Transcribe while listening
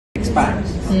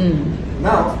spans.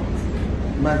 Now,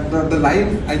 the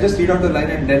line, I just read out the line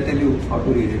and then tell you how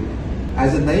to read it.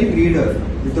 As a naive reader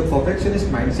with a perfectionist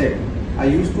mindset, I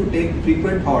used to take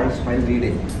frequent halts while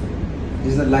reading.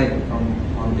 This is a line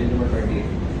on page number 28.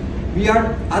 We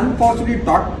are unfortunately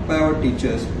taught by our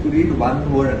teachers to read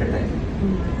one word at a time.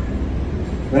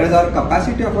 Whereas our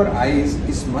capacity of our eyes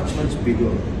is much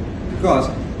bigger. Because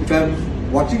if I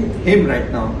am watching him right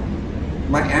now,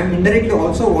 I am indirectly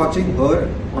also watching her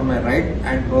on my right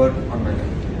and her on my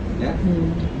left. Yeah?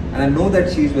 And I know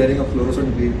that she is wearing a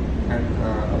fluorescent green and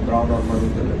a brown or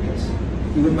maroon color dress.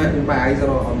 Even my eyes are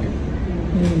on it.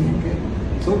 Okay.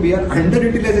 So we are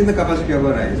underutilizing the capacity of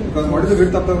our eyes, because what is the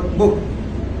width of the book?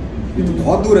 ये तो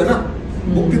बहुत दूर है ना.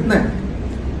 Book कितना है?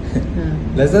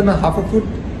 Less than half a foot.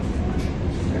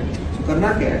 So करना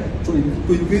क्या है? So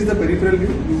to increase the peripheral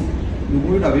view, you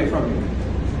move it away from you.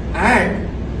 And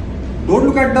don't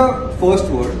look at the first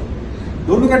word.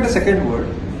 Don't look at the second word.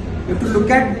 You have to look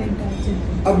at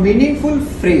a meaningful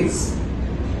phrase.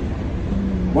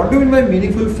 What do you mean by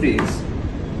meaningful phrase?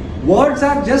 Words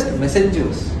are just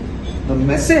messengers. The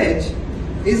message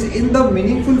is in the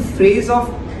meaningful phrase of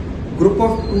group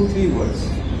of 2-3 words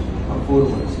or 4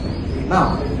 words.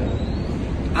 Now,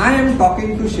 I am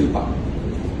talking to Shilpa.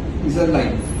 Is a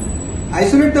line.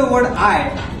 Isolate the word I.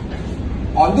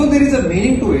 Although there is a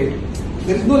meaning to it,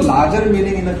 there is no larger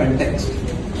meaning in the context.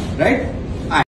 Right?